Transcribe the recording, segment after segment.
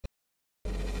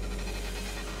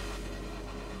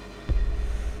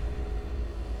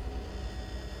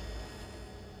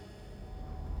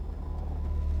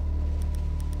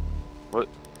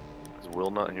Will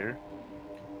not here?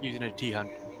 Using a T-Hunt.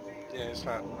 Yeah, he's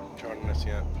not joining us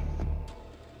yet.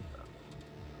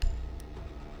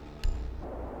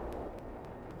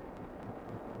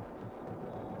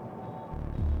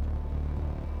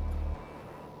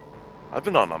 I've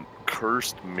been on a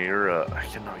cursed Chimera. I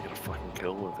cannot get a fucking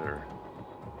kill with her.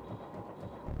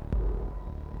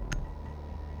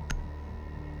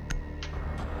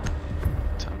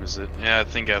 Time is it? Yeah, I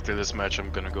think after this match I'm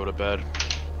gonna go to bed.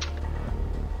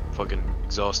 Fucking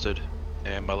exhausted,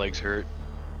 and my legs hurt.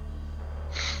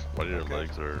 Why do your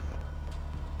legs hurt?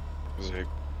 I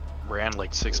ran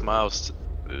like 6 miles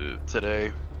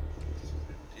today.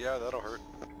 Yeah, that'll hurt.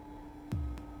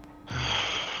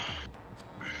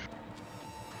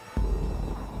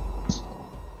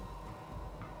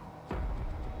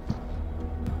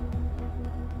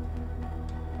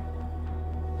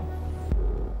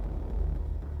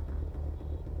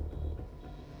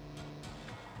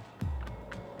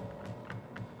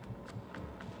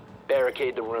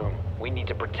 Barricade the room. We need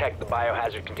to protect the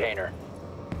biohazard container.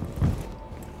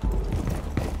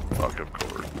 Fuck, of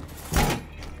course.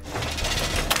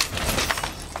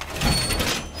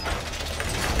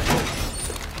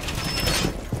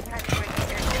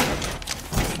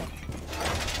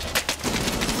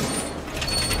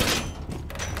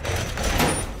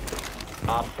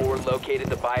 Op 4 located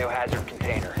the biohazard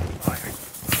container.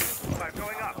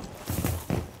 Going up.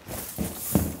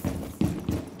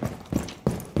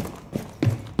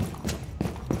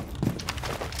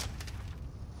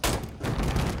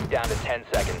 Down to 10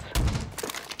 seconds.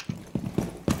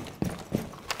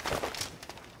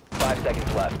 5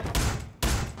 seconds left.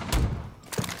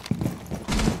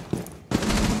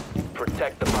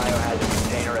 Protect the biohazard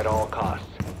container at all costs.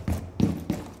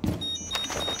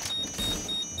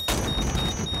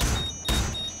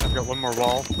 I've got one more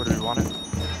wall. Where do we want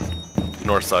it?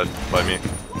 North side, by me.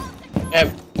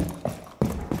 Yep.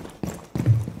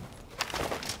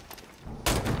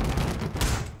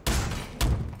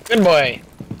 Good boy.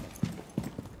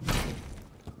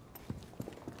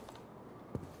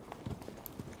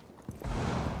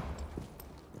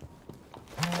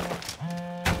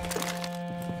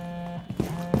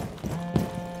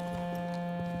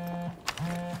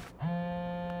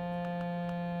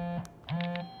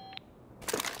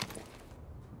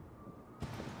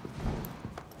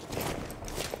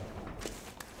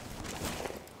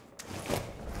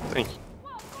 Thank you.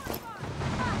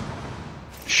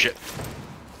 Shit.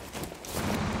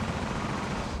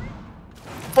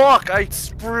 Fuck, I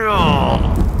sprint.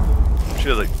 She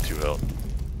has like 2 health.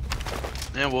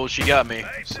 Yeah, well, she got me,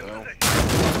 so.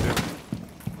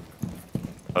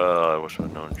 I wish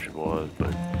I'd known she was,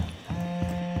 but.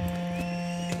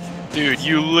 Dude,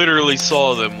 you literally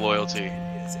saw them, Loyalty.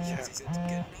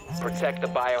 Protect the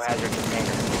biohazard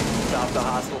container. Stop the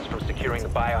hostiles from securing the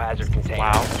biohazard container.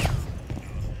 Wow.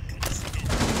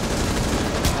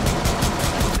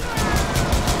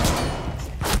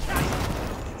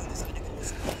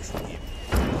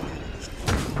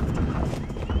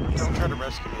 Don't try to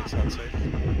rescue me, it's not safe.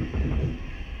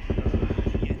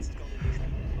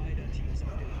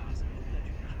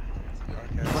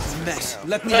 Okay, What's the mess?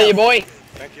 Let me Tell you, help. boy.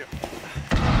 Thank you.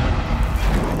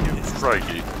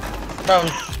 Crikey. From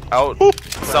Out.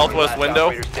 Southwest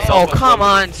window. oh, Southwest come window.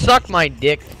 on, suck my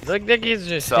dick. Look, he's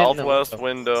just hitting him. Southwest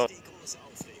window.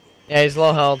 Yeah, he's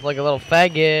low health, like a little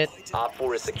faggot. Op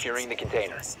 4 is securing the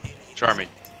container. Charmy.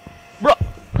 Bro.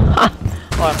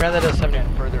 Oh, I forgot that is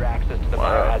 70. Further access to the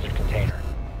Wow. biohazard container.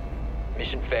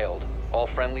 Mission failed. All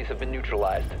friendlies have been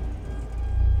neutralized.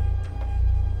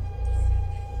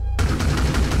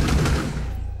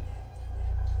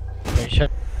 Okay,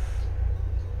 shut.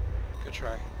 Good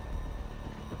try.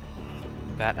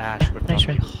 That ash would Thanks,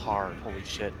 be man. hard. Holy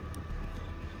shit.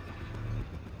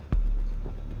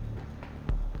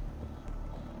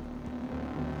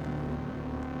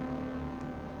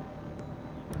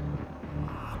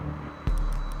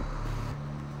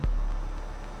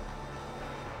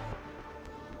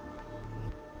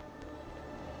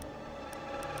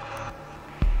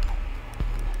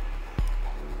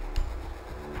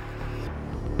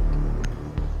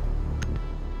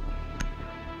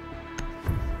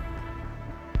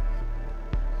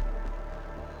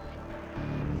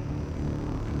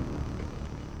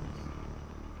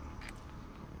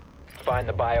 Find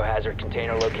the biohazard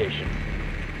container location.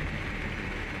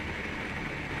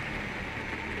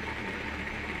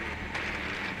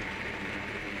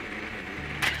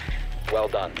 Well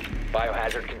done.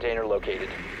 Biohazard container located.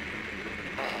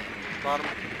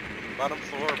 Bottom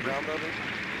floor, brown building.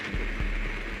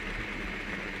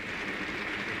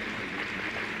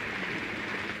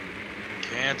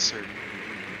 Cancer.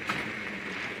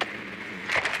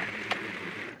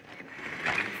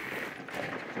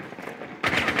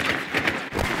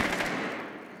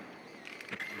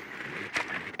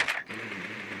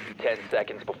 10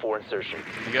 seconds before insertion.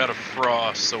 You got a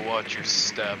frost, so watch your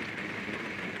step.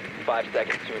 5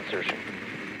 seconds to insertion.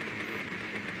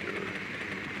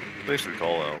 Thanks for the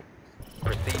call out.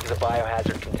 Proceed to the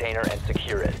biohazard container and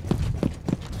secure it.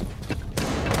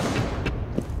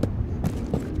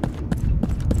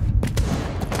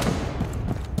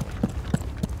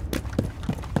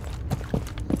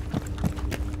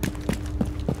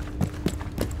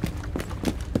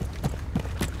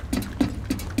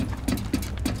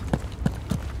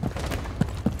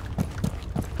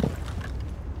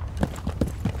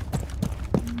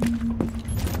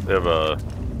 They have a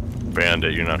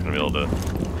bandit, you're not gonna be able to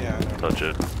Yeah, I know. touch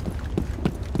it.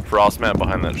 Frost mat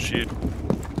behind that sheet.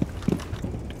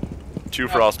 2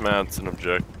 frost mats and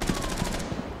object.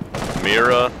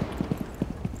 Chimera.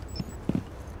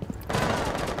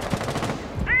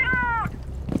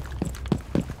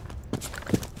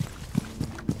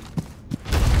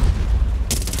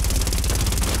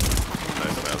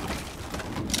 Nice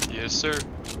hazard. Yes, sir.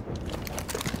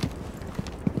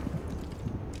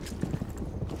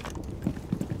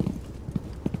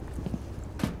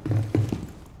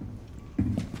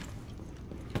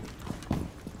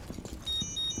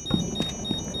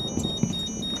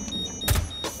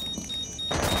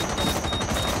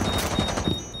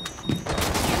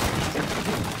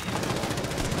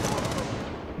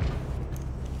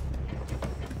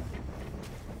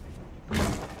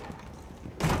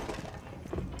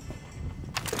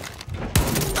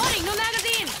 Loading, new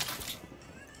magazine!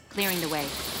 Clearing the way.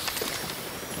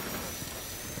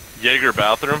 Jaeger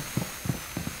bathroom.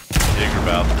 Jaeger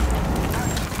bathroom.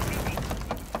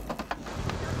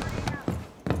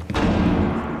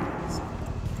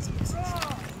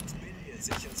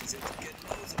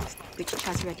 Breach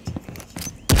chassis ready.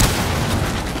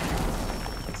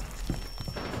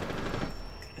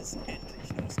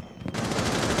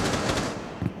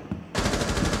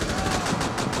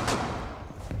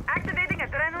 Activating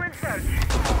adrenaline surge.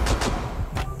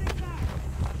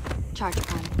 Charge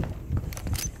prime.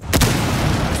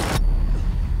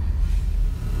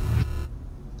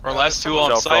 Our last two on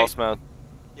Shell site. frost mat.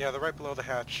 Yeah, they're right below the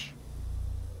hatch.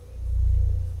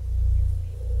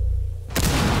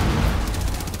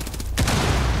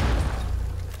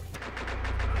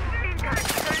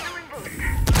 Adrenaline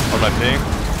boost. On my ping.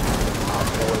 Op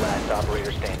 4 last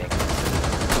operator standing.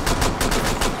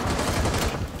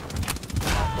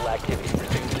 Hostile activity.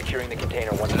 Resume securing the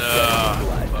container once it's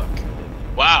neutralized. Fuck.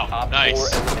 Wow, Op 4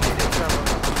 nice. eliminated.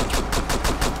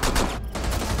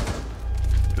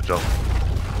 Good job.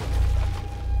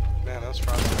 Man, those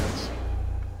frost mats.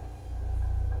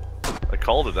 I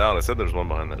called it out. I said there's one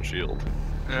behind that shield.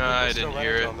 No, I Still didn't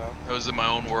hear it. running till now. I was in my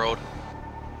own world.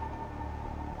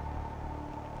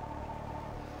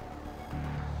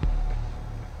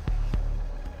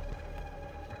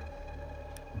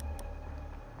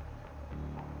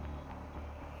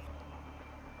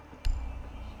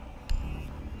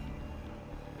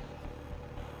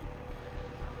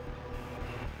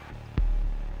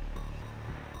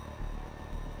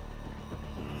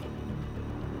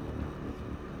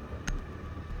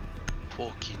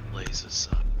 Fucking laser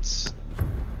sights.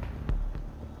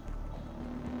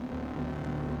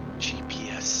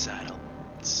 GPS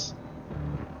satellites.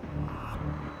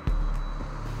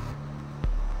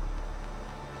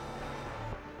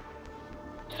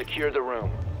 Secure the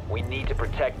room. We need to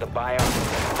protect the bio.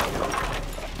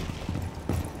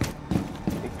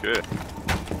 Okay.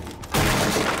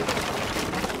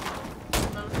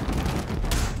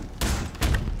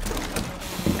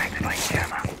 Activate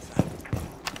camera.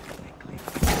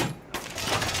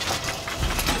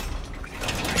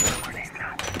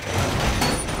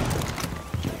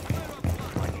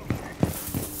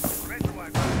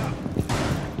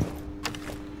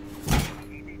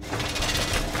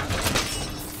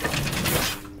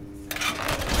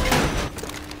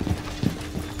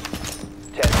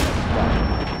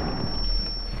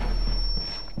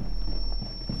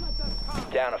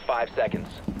 Down to 5 seconds.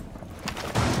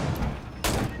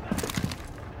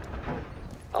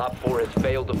 Op 4 has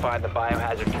failed to find the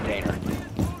biohazard container.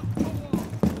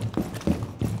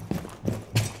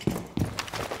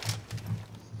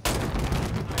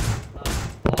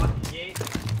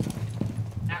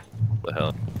 The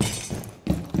hell?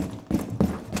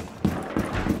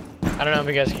 I don't know if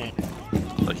you guys can.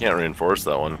 I can't reinforce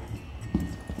that one.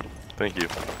 Thank you.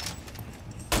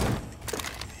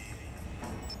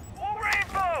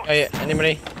 Oh yeah,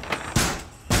 anybody?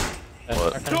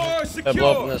 What? Door secure!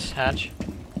 Blow open this hatch.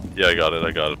 Yeah, I got it.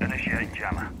 I got it. Initiate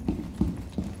jammer.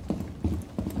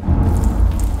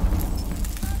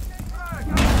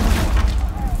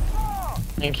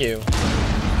 Thank you.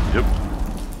 Yep.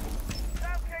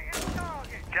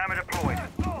 Jammer deployed.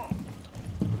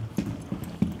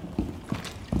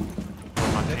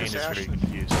 Montaigne just is very Ashley.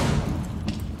 confused.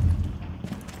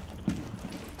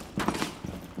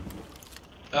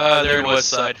 They're in west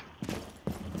side.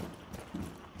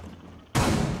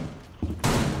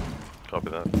 Copy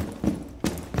that.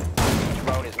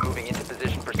 Drone is moving into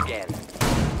position for scan.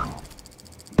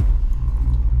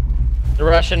 They're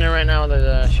rushing in right now with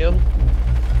the shield.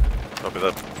 Copy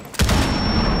that.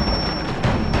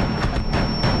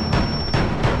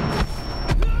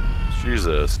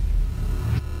 Jesus.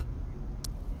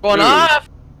 Going Dude. off!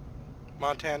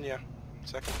 Montana,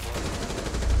 second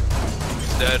floor.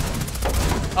 He's dead.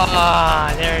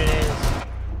 Ah, there it is.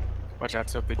 Watch out,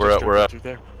 Soap. They We're just at- we're jumped at-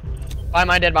 through there. By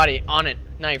my dead body, on it,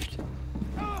 knifed.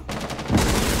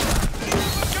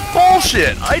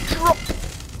 Bullshit! I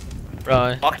dropped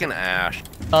Bro, fucking Ash.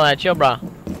 all that, chill, bro.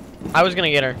 I was gonna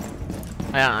get her.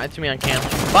 Yeah, it's me on cam.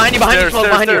 Behind you, Stairs, Smoke,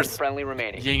 stairs, behind stairs. Friendly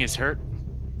remaining. Ying is hurt.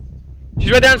 you.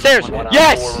 She's right downstairs. One on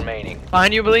Yes! 4 remaining.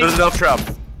 Behind you, believe. There's enough trap.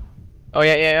 Oh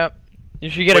yeah, yeah, yeah. You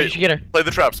should get her. Wait. You should get her. Play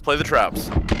the traps. Play the traps.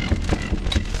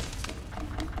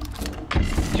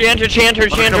 She entered. She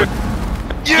entered. She entered.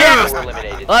 Yes! 4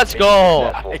 eliminated. Let's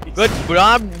go. Successful. Good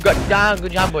job.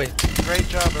 Good job, boys. Great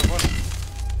job, everyone.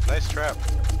 Nice trap.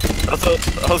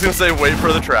 I was gonna say wait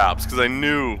for the traps because I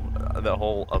knew that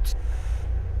whole ups.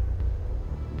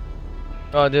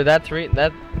 Oh, dude, that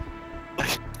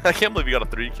I can't believe you got a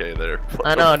 3K there. What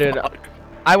I the know, dude. fuck?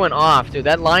 I went off, dude.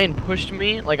 That lion pushed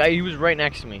me. Like he was right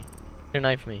next to me. He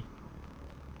knifed me.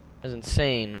 That was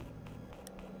insane.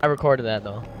 I recorded that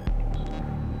though.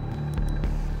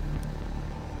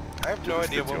 I have no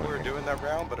idea what we were doing that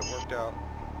round, but it worked out.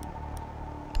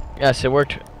 Yes, it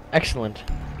worked. Excellent.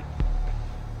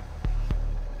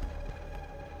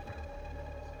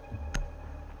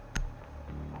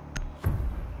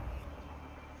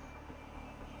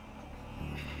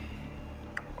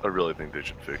 I really think they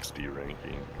should fix D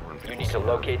ranking. You need to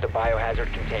locate the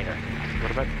biohazard container.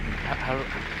 What about how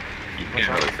You can't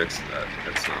really fix that.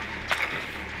 That's not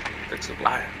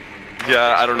fixable.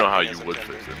 Yeah, I don't know how you would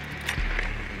fix it.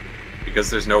 Because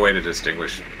there's no way to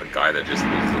distinguish a guy that just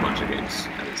loses a bunch of games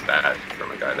and is bad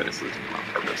from a guy that is losing them on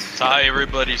purpose. Tie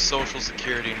everybody's social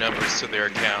security numbers to their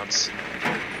accounts.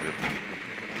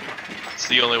 It's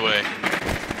the only way.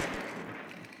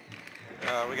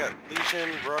 We got Legion,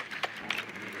 Rook.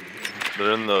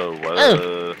 They're in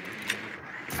the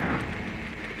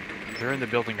they're in the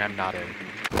building I'm not in. Are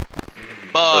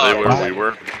they But where we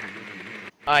were?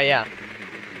 Yeah.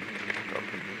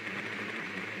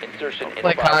 Insertion in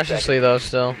Play 5 cautiously though,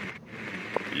 still.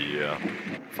 Yeah.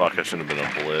 Fuck, I shouldn't have been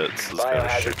on blitz. This seconds. kind of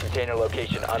Biohazard shit. container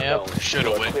location unknown. should You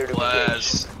have are went clear to engage.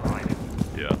 glass.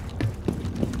 Yeah.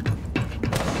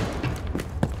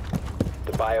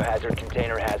 The biohazard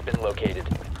container has been located.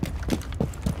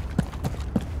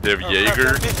 They have Oh,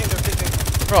 Jaeger. They're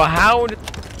peeking. Bro, how did...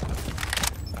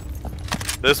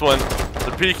 This one.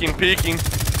 They're peeking.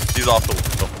 He's off the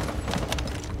window.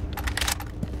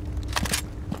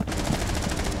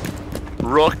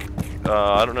 Rook.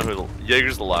 I don't know who.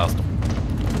 Jaeger's the last one.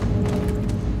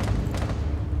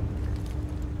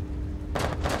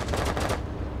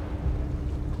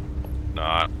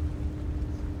 Nah.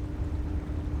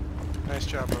 Nice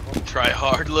job, everyone. Try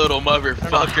hard, little I don't know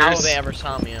how motherfuckers. they ever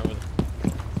saw me.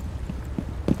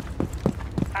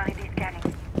 LED scanning.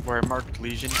 Where I marked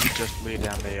Legion, he just laid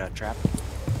down the trap.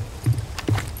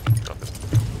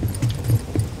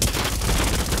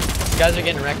 You guys are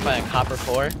getting wrecked by a copper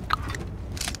 4.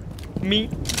 Me.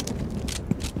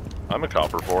 I'm a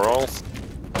copper 4 all.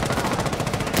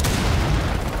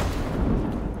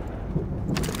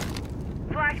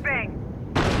 Flashbang.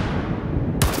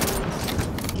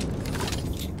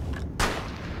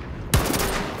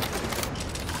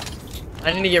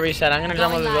 I need to get reset. I'm gonna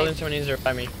jump on Going the live. building. Someone needs to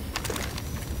revive me.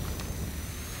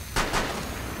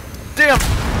 Damn!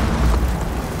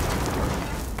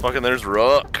 Fucking there's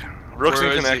Rook. Rook's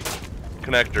Where in is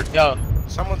connector. Yo,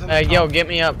 Someone's in the yo, top. get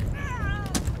me up.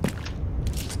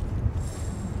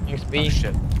 Thanks, B. Oh,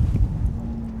 shit.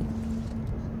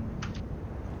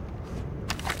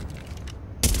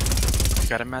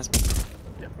 Got him as.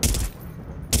 Yep.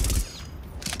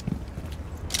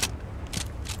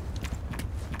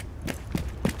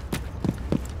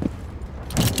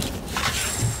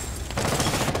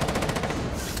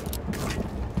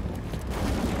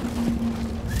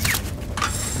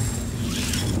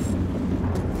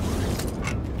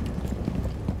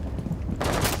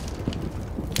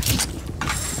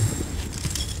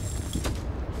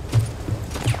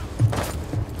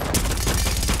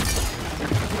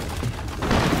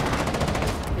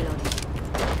 Reloading.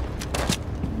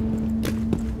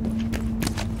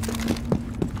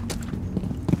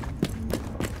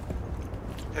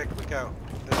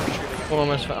 Oh,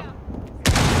 almost fell.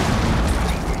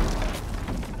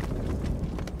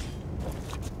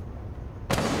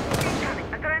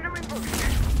 Adrenaline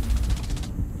boost.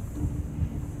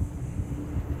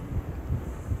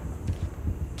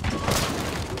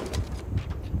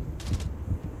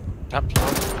 Top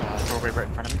doorway right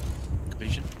in front of me.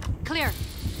 Legion. Clear.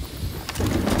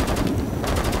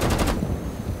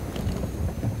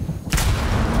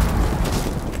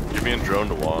 Give me a drone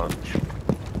to watch.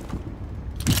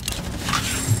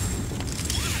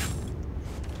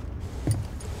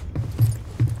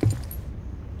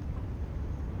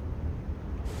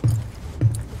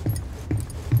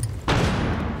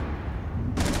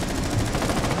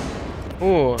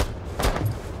 Ooh.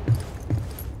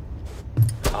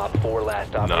 Op 4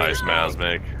 last operator Nice, standing.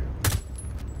 Mazmic.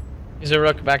 Is a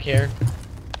rook back here?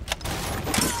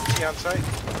 Is he on site?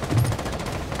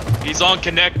 He's on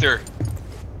connector.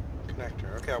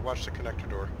 Connector. Okay, I'll watch the connector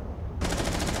door.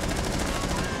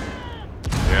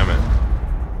 Damn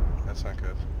it. That's not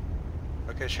good.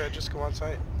 Okay, should I just go on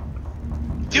site?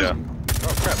 Dude, Yeah.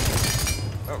 Oh crap.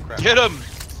 Oh crap. get him.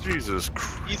 Jesus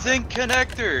Christ. He's in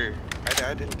connector.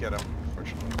 I didn't get him,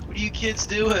 unfortunately. What are you kids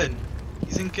doing?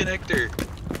 He's in connector.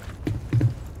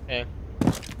 Okay.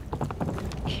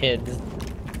 Kids.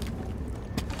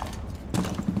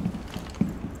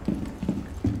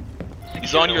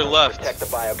 He's on your left. Protect the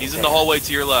bio He's in the hallway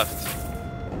to your left.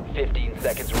 15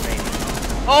 seconds remaining.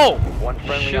 Oh! One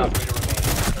friendly Shoot. operator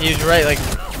remaining. He's right, like, 10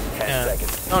 yeah.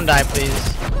 seconds. Don't die, please.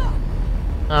 You've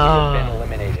been Oh.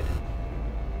 eliminated.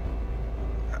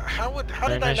 How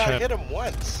did I Nice not shot. hit him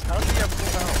once? How did he have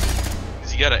full health?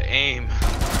 Cause you gotta aim.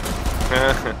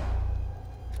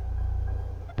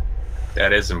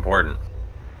 That is important.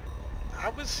 I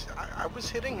was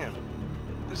hitting him.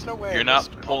 There's no way. You're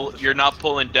not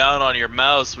pulling down on your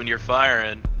mouse when you're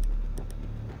firing.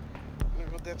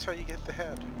 Well, that's how you get the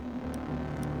head.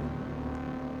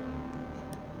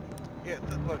 Yeah,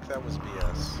 look, that was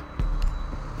BS.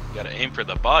 You gotta aim for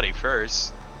the body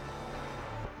first.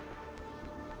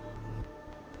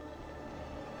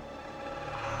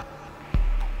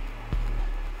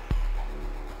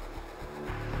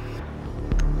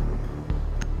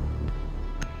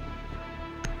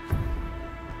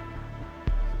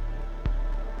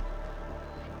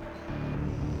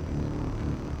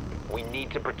 We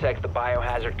need to protect the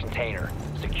biohazard container.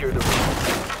 Secure the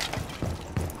room.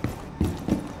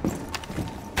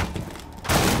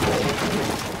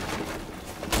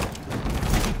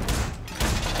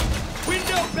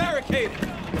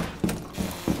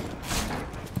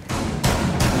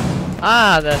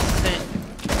 Ah, that's same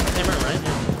room, right?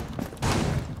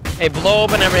 Hey, blow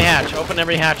open every hatch. Open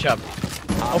every hatch up.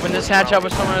 Open this hatch up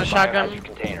with someone with a shotgun. Biohazard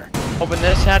container. Open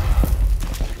this hatch.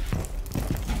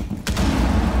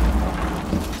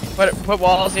 Put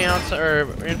walls on the outside, or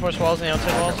reinforce walls on the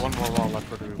outside walls. One more wall left.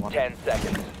 Where do we want it? 10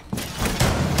 seconds.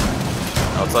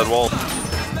 Outside wall.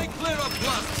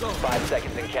 5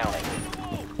 seconds and counting.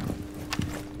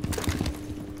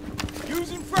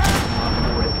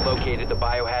 Op 4 has located the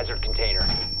biohazard container.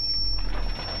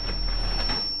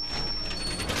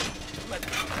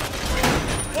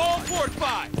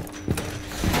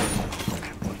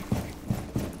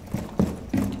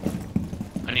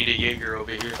 I need a Jaeger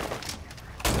over here.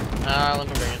 Let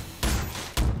me bring it.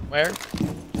 Where?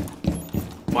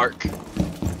 Mark.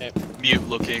 Okay. Mute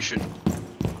location.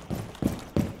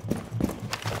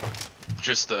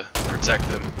 Just to protect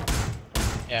them.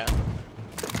 Yeah.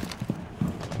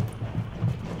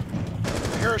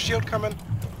 I hear a shield coming.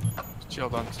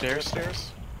 Shield on the stairs.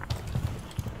 Stairs.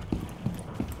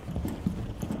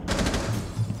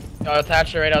 Oh,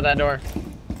 attach it right out that door.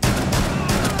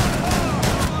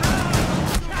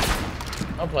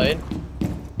 Well played.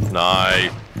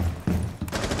 Nice.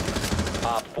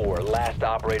 Op 4, last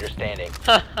operator standing.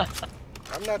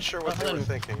 I'm not sure what they were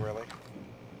thinking, really.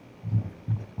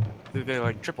 Did they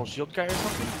like triple shield guy or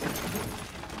something?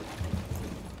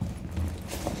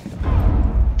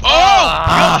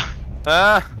 Oh!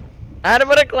 Ah. I had to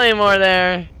put a claymore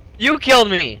there. You killed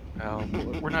me. Well,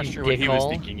 we're not You sure what he was dickhole.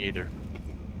 thinking either.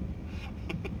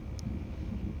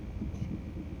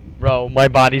 Bro, my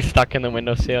body's stuck in the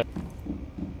windowsill.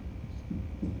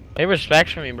 Hey, respect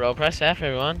for me, bro. Press F,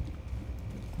 everyone.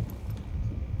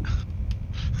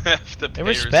 Have to Hey, pay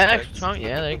respect. What's wrong?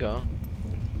 Yeah, there you go.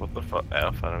 What the fuck?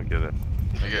 F? I don't get it.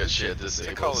 I got shit Call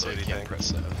disabled, of so I Duty can't thing.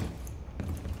 press F.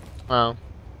 Wow.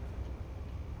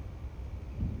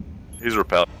 He's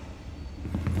repelled.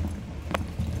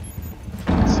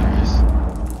 Serious.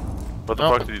 What the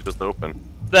Oh. fuck did you just open?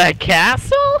 The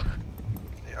castle?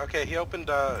 Okay, he opened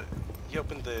the.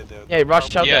 Yeah, he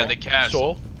rushed out Yeah, there. the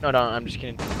castle. No, no, I'm just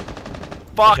kidding.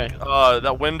 Fuck! Okay.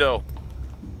 That window.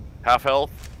 Half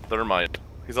health. Thermite.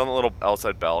 He's on the little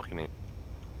outside balcony.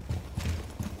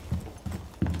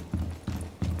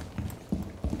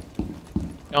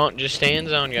 Don't just stay in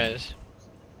zone, guys.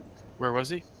 Where was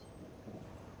he?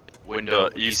 Window,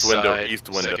 east east window, side, east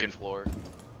window. second floor.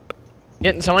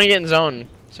 Someone get in zone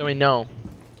so we know.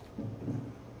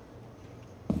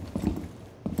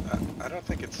 I don't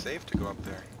think it's safe to go up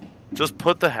there. Just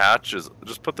put the hatches,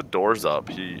 just put the doors up,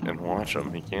 and watch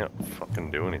him. He can't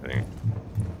fucking do anything.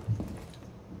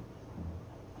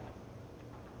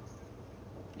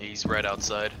 He's right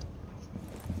outside.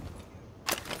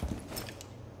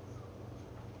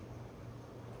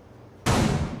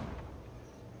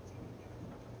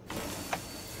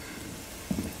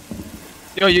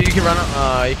 Yo, you can run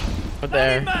up. You can put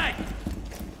there.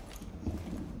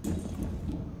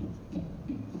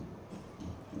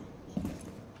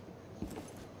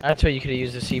 That's what you could have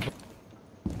used the C4.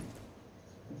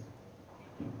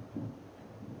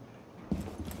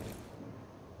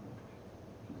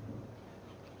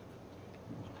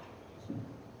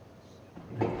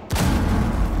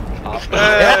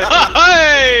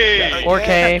 Hey!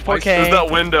 4K, 4K. There's that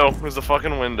window. There's a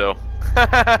fucking window.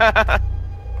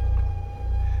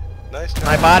 Nice job.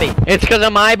 My body. It's because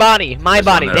of my body. My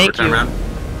body. On the Thank overtime you. round.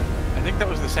 I think that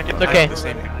was the second. It's okay. The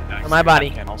same guy. My body.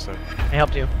 Can also. I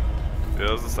helped you. Yeah,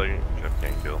 that was the second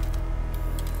can't kill.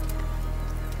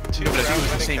 Two Because he round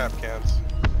was the winning same- cap cans.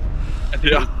 I think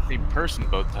it was the same person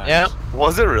both times. Yeah.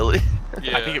 Was it really?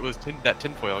 Yeah. I think it was that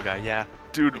tinfoil guy. Yeah.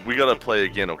 Dude, we gotta play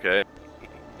again, okay?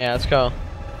 Yeah, let's go.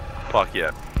 Fuck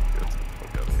yeah. Good.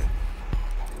 Fuck out of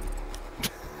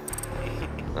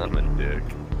here. I'm a dick.